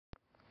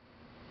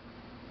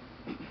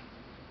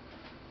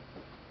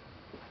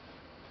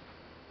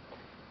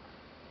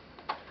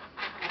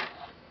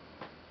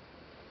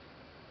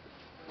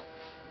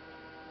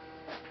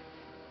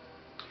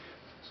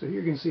So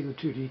here you can see the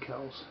two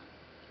decals.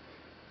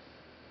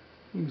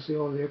 You can see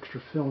all the extra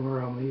film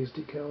around these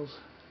decals.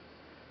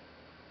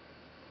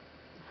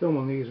 The film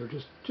on these are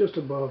just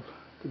above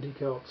the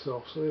decal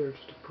itself, so they're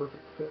just a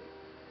perfect fit.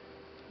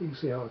 You can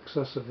see how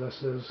excessive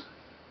this is,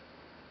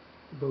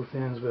 both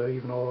ends, but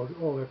even all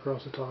the way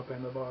across the top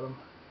and the bottom.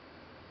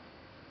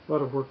 A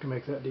lot of work to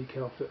make that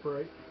decal fit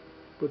right,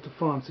 but the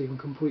font's even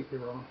completely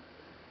wrong.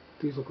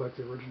 These look like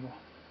the original.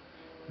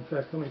 In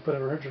fact, let me put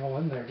an original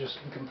in there just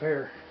to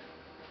compare.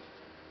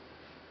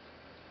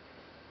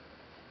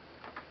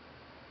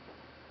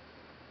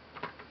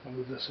 I'll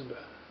move this into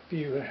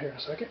view here in a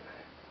second.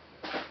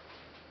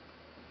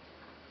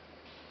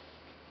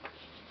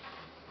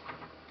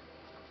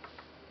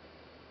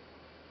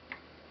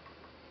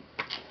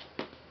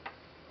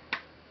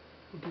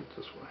 We'll do it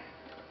this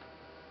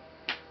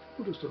way.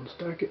 We'll just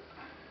unstack it.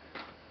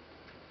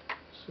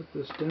 Set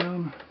this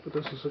down, but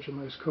this is such a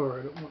nice car,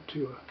 I don't want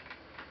to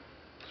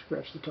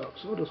scratch the top,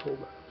 so I'll just hold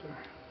that up there.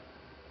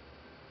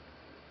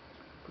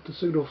 But the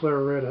Signal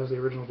Flower Red has the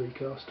original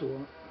decal still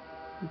on it.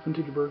 The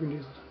Vintage Burgundy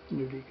is the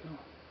new decal.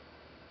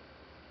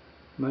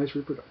 Nice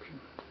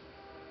reproduction.